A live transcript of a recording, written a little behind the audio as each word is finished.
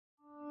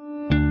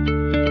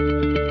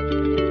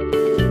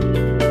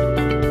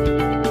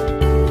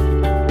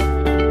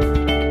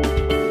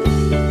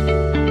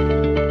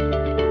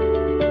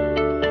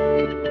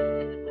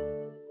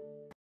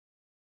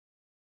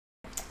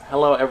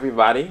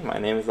everybody. My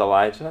name is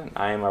Elijah, and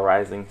I am a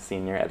rising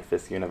senior at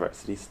Fisk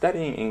University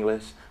studying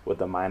English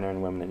with a minor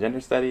in Women and Gender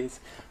Studies,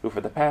 who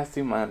for the past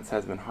 2 months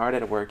has been hard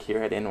at work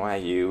here at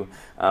NYU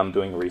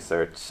doing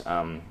research.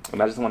 And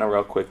I just want to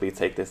real quickly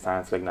take this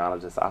time to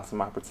acknowledge this awesome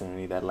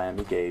opportunity that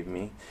LAMI gave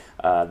me,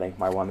 thank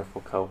my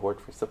wonderful cohort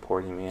for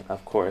supporting me, and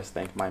of course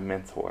thank my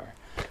mentor,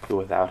 who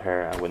without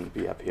her I wouldn't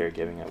be up here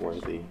giving a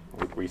worthy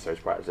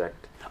research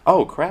project.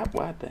 Oh crap,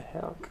 what the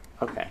hell?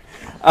 Okay.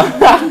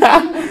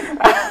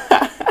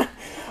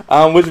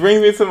 Which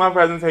brings me to my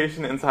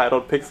presentation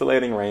entitled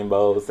Pixelating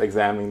Rainbows,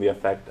 Examining the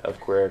Effect of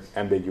Queer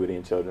Ambiguity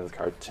in Children's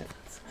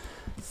Cartoons.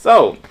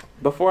 So,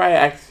 before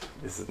I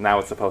this is now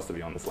it's supposed to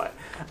be on the slide.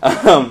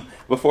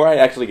 Before I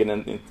actually get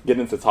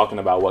into talking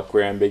about what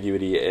queer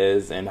ambiguity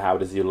is and how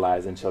it is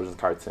utilized in children's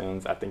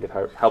cartoons, I think it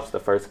helps to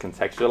first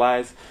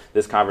contextualize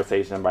this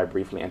conversation by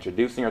briefly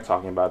introducing or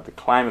talking about the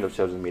climate of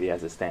children's media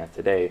as it stands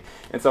today.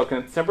 And so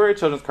contemporary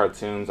children's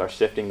cartoons are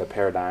shifting the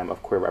paradigm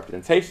of queer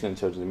representation in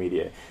children's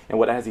media. And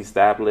what has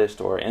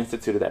established or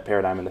instituted that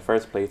paradigm in the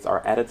first place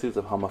are attitudes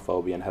of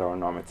homophobia and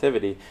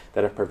heteronormativity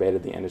that have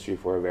pervaded the industry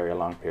for a very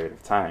long period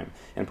of time.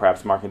 And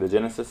perhaps marking the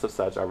genesis of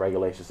such are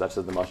regulations such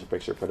as the Motion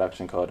Picture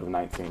Production Code of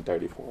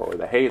 1934 or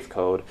the Hays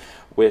Code,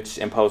 which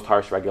imposed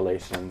harsh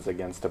regulations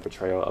against the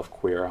portrayal of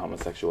queer or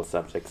homosexual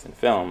subjects in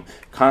film,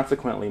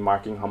 consequently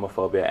marking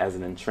homophobia as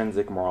an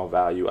intrinsic moral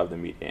value of the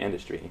media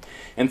industry.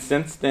 And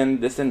since then,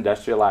 this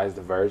industrialized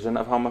version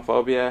of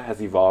homophobia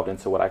has evolved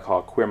into what I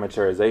call queer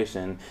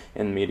maturization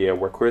in media,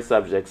 where queer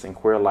subjects and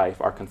queer life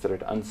are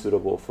considered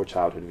unsuitable for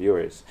childhood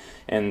viewers.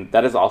 And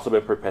that has also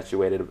been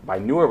perpetuated by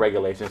newer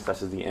regulations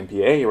such as the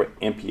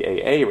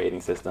MPAA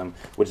rating system,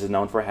 which is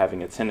known for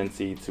having a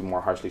tendency to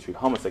more harshly treat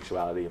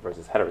homosexuality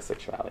versus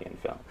heterosexuality in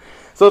film.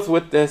 So it's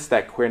with this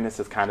that queerness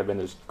has kind of been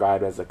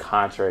described as a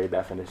contrary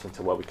definition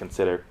to what we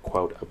consider,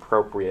 quote,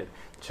 appropriate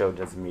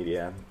children's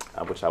media,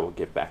 which I will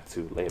get back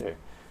to later.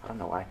 I don't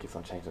know why I keep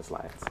on changing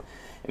slides.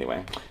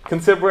 Anyway,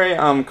 contemporary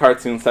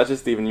cartoons such as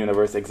Steven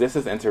Universe exist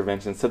as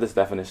interventions to this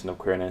definition of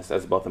queerness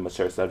as both a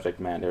mature subject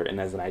matter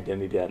and as an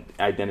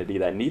identity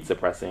that needs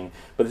suppressing.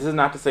 But this is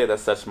not to say that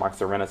such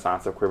marks a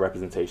renaissance of queer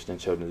representation in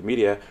children's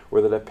media,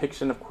 where the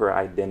depiction of queer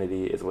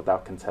identity is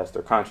without contest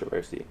or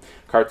controversy.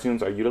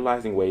 Cartoons are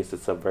utilizing ways to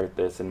subvert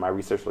this, and my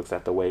research looks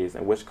at the ways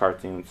in which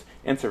cartoons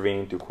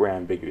intervene through queer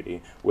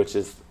ambiguity, which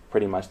is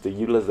pretty much the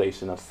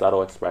utilization of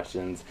subtle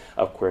expressions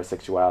of queer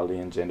sexuality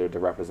and gender to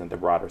represent the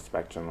broader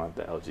spectrum of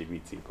the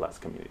LGBT plus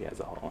community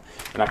as a whole.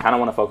 And I kind of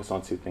want to focus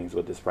on two things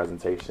with this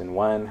presentation.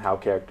 One, how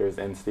characters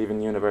in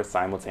Steven Universe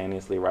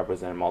simultaneously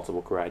represent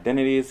multiple queer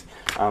identities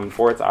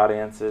for its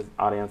audience,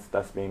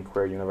 thus being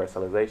queer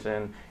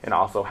universalization, and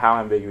also how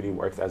ambiguity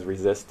works as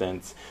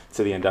resistance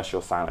to the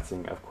industrial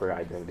silencing of queer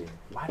identity.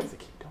 Why does it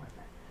keep doing that?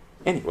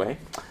 Anyway,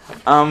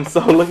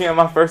 so looking at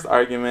my first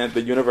argument,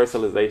 the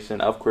universalization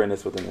of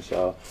queerness within the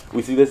show,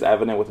 we see this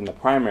evident within the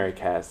primary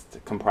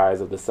cast,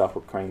 comprised of the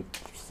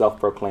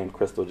self-proclaimed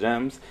crystal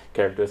gems.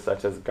 Characters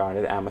such as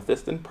Garnet,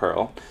 Amethyst, and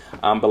Pearl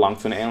belong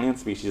to an alien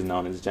species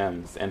known as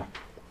gems. And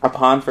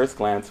upon first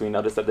glance, we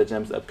notice that the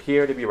gems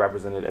appear to be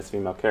represented as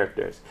female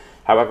characters.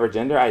 However,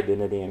 gender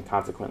identity and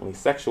consequently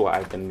sexual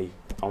identity,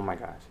 oh my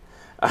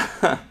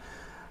gosh,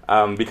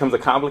 becomes a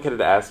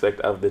complicated aspect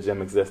of the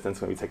gem existence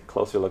when we take a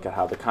closer look at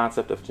how the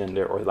concept of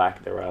gender, or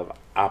lack thereof,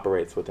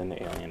 operates within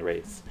the alien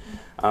race.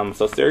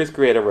 So series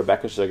creator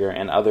Rebecca Sugar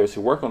and others who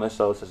work on the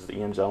show, such as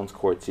Ian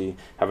Jones-Corti,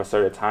 have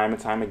asserted time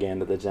and time again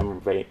that the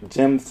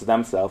gems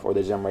themselves, or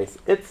the gem race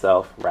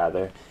itself,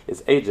 rather,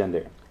 is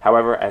agender.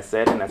 However, as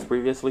said and as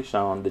previously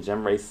shown, the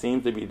gem race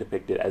seems to be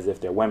depicted as if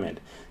they're women.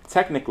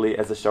 Technically,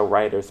 as the show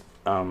writers,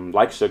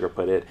 like Sugar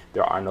put it,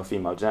 there are no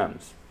female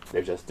gems.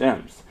 They're just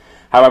gems.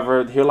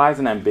 However, here lies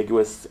an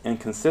ambiguous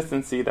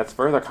inconsistency that's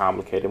further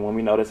complicated when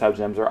we notice how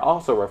gems are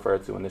also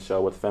referred to in the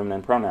show with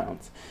feminine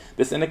pronouns.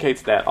 This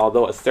indicates that,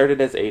 although asserted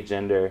as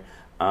agender,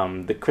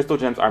 the crystal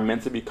gems are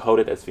meant to be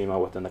coded as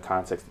female within the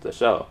context of the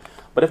show.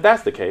 But if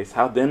that's the case,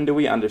 how then do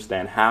we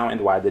understand how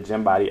and why the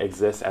gem body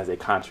exists as a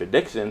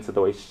contradiction to the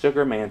way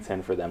Sugar may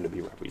intend for them to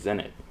be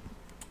represented?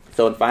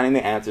 So in finding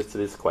the answers to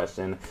this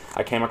question,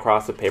 I came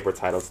across a paper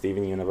titled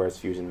Steven Universe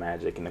Fusion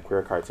Magic and the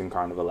Queer Cartoon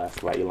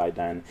Carnivalesque by Eli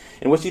Dunn,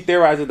 in which he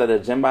theorizes that the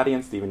gem body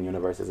in Steven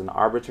Universe is an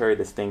arbitrary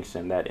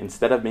distinction that,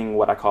 instead of being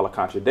what I call a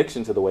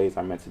contradiction to the ways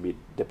are meant to be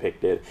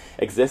depicted,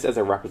 exists as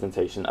a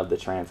representation of the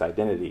trans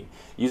identity.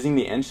 Using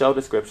the in-show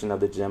description of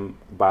the gem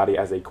body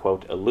as a,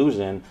 quote,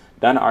 illusion,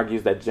 Dunn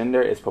argues that gender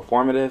is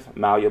performative,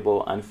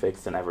 malleable,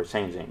 unfixed, and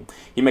ever-changing.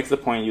 He makes the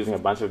point using a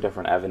bunch of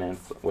different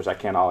evidence, which I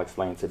can't all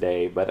explain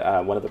today, but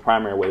one of the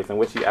primary ways in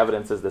which he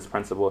evidences this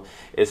principle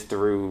is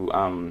through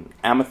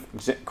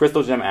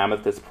crystal gem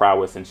Amethyst's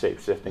prowess in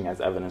shape-shifting, as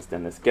evidenced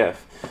in this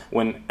GIF.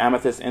 When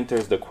Amethyst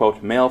enters the,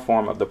 quote, male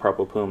form of the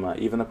purple puma,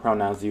 even the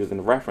pronouns used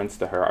in reference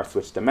to her are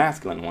switched to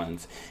masculine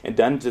ones, and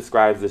Dunn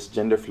describes this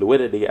gender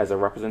fluidity as a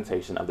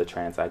representation of the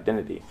trans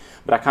identity.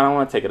 But I kind of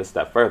want to take it a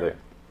step further.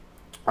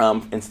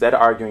 Instead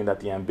of arguing that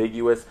the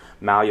ambiguous,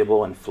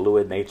 malleable, and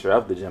fluid nature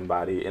of the gem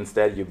body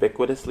instead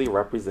ubiquitously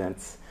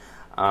represents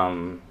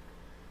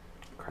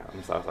crap,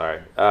 I'm so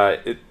sorry.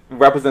 It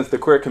represents the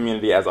queer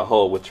community as a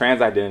whole, with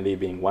trans identity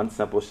being one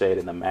simple shade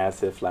in the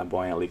massive,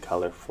 flamboyantly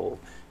colorful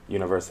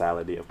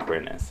universality of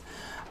queerness.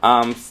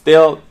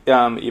 Still,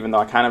 even though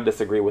I kind of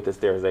disagree with this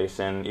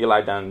theorization,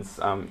 Eli Dunn's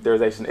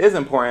theorization is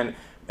important,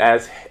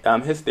 as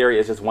his theory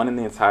is just one in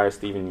the entire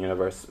Steven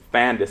Universe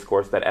fan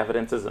discourse that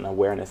evidences an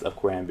awareness of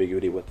queer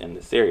ambiguity within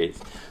the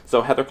series.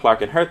 So Heather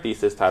Clark, in her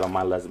thesis titled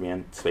My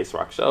Lesbian Space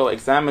Rock Show,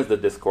 examines the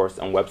discourse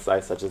on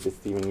websites such as the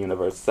Steven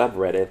Universe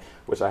subreddit,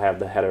 which I have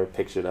the header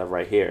pictured of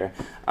right here,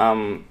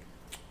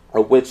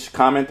 which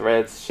common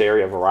threads share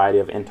a variety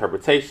of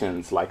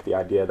interpretations, like the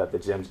idea that the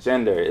gem's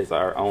gender is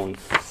our own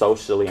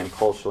socially and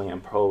culturally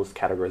imposed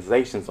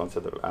categorizations onto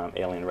the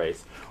alien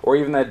race, or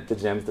even that the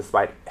gems,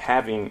 despite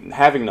having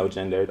no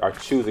gender, are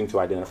choosing to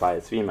identify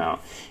as female.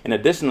 And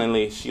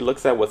additionally, she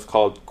looks at what's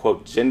called,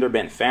 quote,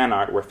 gender-bent fan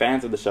art, where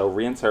fans of the show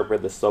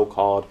reinterpret the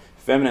so-called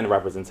feminine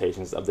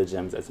representations of the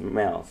gems as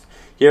males.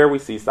 Here we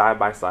see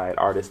side-by-side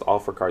artists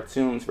offer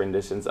cartoons,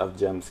 renditions of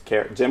gem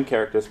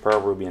characters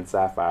Pearl, Ruby, and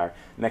Sapphire,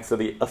 next to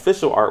the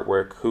official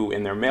artwork, who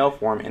in their male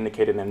form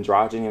indicated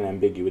androgyny and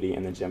ambiguity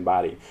in the gem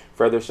body,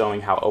 further showing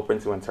how open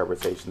to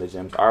interpretation the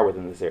gems are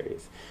within the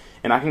series.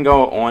 And I can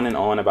go on and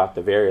on about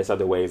the various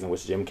other ways in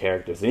which gem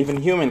characters, and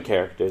even human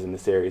characters in the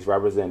series,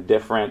 represent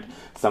different,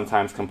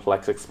 sometimes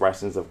complex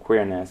expressions of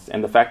queerness.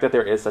 And the fact that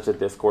there is such a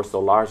discourse so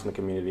large in the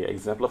community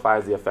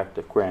exemplifies the effect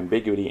of queer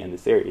ambiguity in the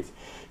series.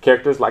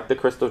 Characters like the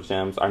crystal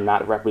gems are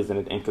not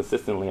represented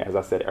inconsistently, as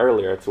I said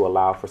earlier, to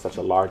allow for such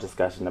a large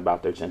discussion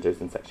about their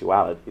genders and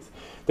sexualities.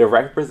 They're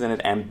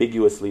represented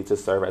ambiguously to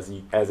serve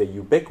as a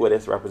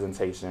ubiquitous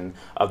representation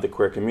of the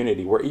queer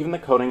community, where even the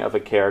coding of a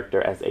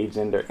character as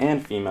agender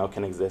and female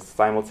can exist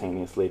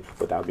simultaneously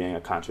without being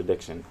a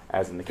contradiction,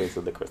 as in the case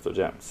of the crystal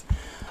gems.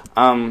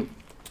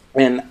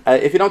 And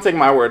if you don't take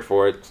my word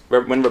for it,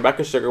 when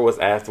Rebecca Sugar was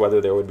asked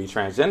whether there would be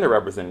transgender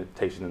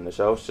representation in the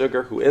show,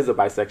 Sugar, who is a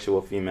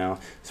bisexual female,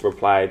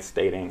 replied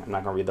stating, I'm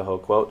not going to read the whole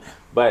quote,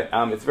 but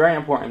it's very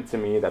important to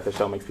me that the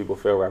show makes people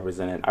feel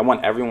represented. I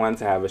want everyone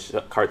to have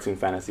a cartoon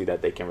fantasy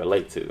that they can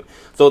relate to.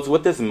 So it's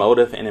with this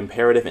motive and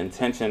imperative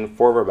intention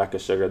for Rebecca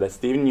Sugar that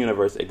Steven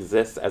Universe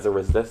exists as a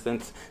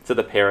resistance to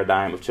the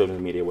paradigm of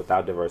children's media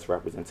without diverse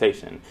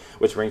representation,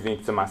 which brings me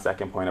to my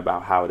second point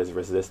about how it is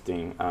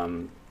resisting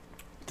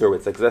through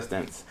its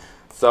existence.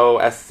 So,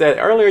 as said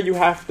earlier, you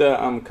have to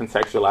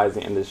contextualize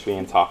the industry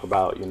and talk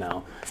about,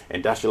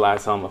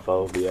 industrialized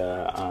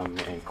homophobia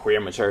and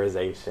queer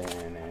maturization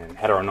and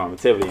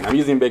heteronormativity. And I'm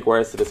using big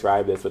words to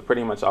describe this, but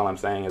pretty much all I'm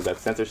saying is that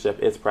censorship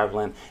is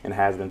prevalent and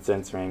has been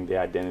censoring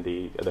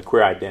the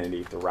queer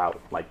identity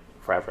throughout,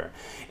 forever.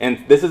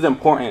 And this is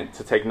important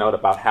to take note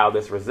about how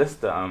this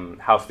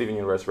how Steven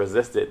Universe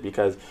resisted,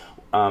 because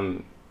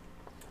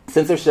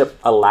censorship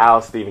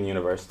allows Steven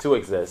Universe to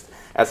exist.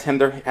 As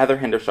Heather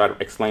Hendershot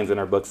explains in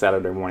her book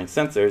Saturday Morning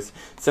Censors,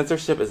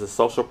 censorship is a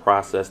social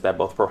process that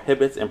both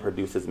prohibits and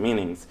produces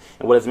meanings.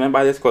 And what is meant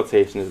by this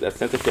quotation is that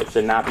censorship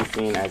should not be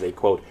seen as a,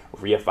 quote,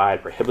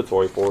 reified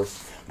prohibitory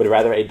force, but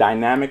rather a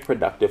dynamic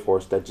productive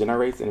force that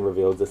generates and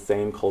reveals the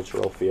same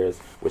cultural fears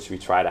which we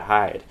try to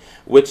hide.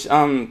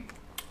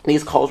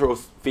 These cultural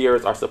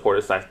fears are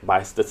supported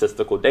by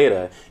statistical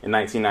data. In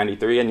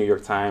 1993, a New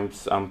York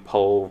Times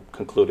poll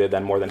concluded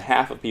that more than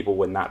half of people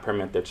would not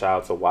permit their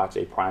child to watch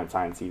a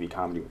primetime TV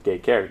comedy with gay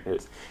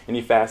characters. And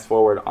you fast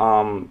forward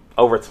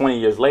over 20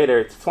 years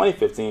later to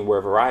 2015, where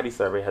a Variety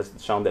survey has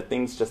shown that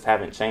things just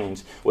haven't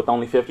changed, with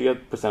only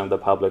 50% of the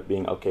public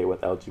being okay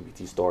with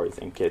LGBT stories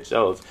in kid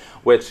shows,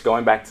 which,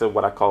 going back to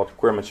what I called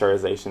queer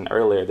maturization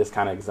earlier, this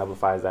kind of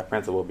exemplifies that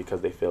principle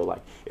because they feel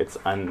like it's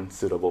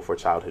unsuitable for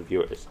childhood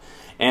viewers.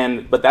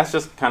 But that's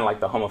just kind of like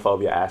the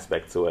homophobia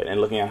aspect to it.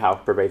 And looking at how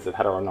pervasive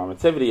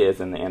heteronormativity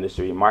is in the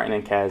industry, Martin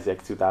and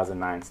Kaziak's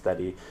 2009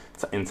 study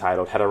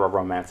entitled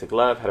Heteroromantic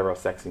Love,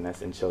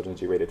 Heterosexiness in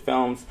Children's G-Rated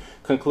Films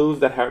concludes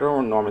that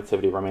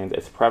heteronormativity remains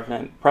as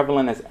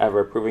prevalent as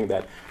ever, proving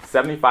that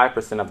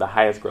 75% of the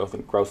highest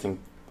grossing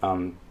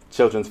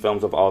children's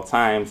films of all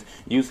times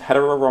use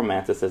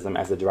heteroromanticism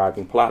as a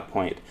driving plot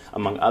point,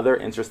 among other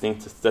interesting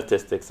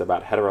statistics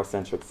about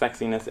heterocentric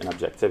sexiness and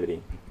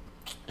objectivity.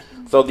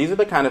 So these are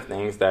the kind of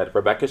things that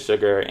Rebecca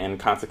Sugar and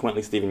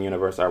consequently Steven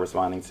Universe are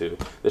responding to.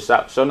 The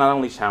show not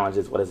only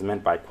challenges what is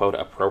meant by, quote,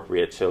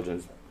 appropriate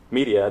children's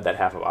media that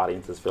half of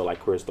audiences feel like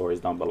queer stories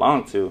don't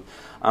belong to,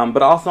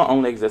 but also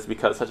only exists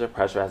because such a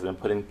pressure has been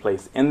put in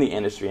place in the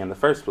industry in the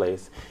first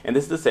place. And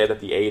this is to say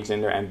that the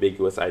agender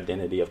ambiguous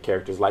identity of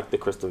characters like the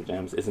Crystal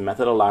Gems is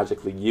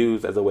methodologically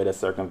used as a way to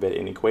circumvent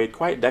and equate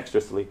quite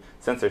dexterously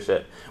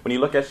censorship. When you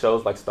look at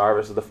shows like Star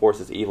vs. The Force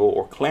is Evil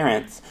or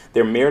Clarence,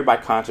 they're mirrored by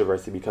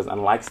controversy because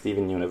unlike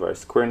Steven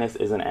Universe, queerness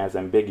isn't as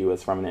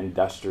ambiguous from an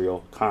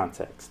industrial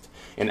context.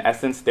 In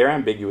essence, their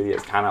ambiguity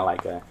is kind of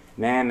like a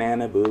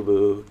na boo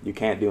boo, you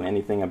can't do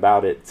anything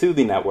about it to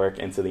the network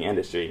and to the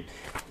industry.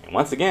 And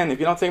once again, if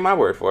you don't take my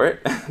word for it,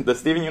 the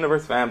Steven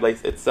Universe fan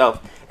base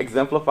itself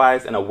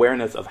exemplifies an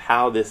awareness of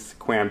how this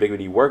queer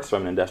ambiguity works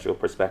from an industrial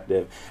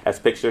perspective, as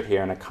pictured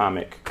here in a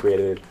comic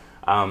created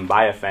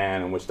by a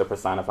fan in which the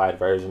personified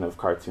version of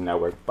Cartoon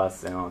Network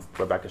busts in on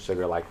Rebecca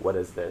Sugar like, what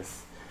is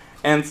this?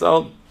 And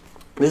so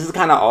this is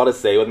kind of all to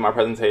say with my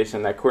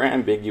presentation that queer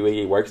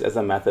ambiguity works as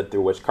a method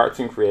through which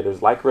cartoon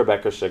creators like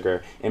Rebecca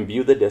Sugar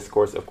imbue the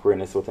discourse of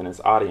queerness within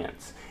its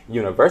audience,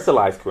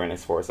 universalize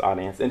queerness for its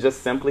audience, and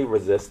just simply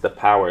resist the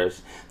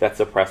powers that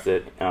suppress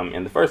it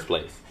in the first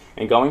place.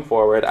 And going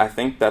forward, I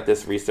think that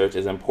this research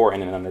is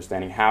important in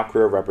understanding how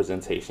queer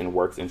representation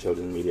works in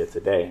children's media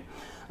today.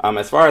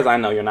 As far as I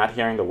know, you're not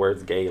hearing the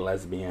words gay,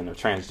 lesbian, or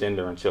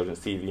transgender in children's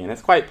TV, and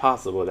it's quite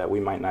possible that we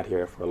might not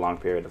hear it for a long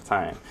period of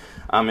time.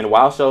 And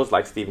while shows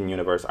like Steven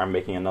Universe are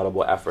making a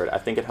notable effort, I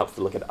think it helps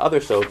to look at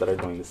other shows that are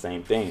doing the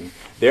same thing,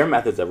 their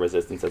methods of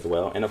resistance as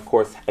well, and of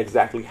course,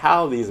 exactly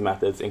how these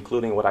methods,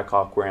 including what I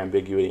call queer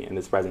ambiguity in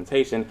this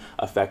presentation,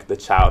 affect the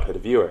childhood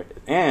viewer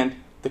and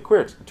the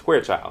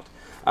queer child.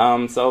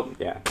 So,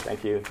 yeah,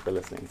 thank you for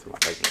listening to my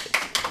presentation.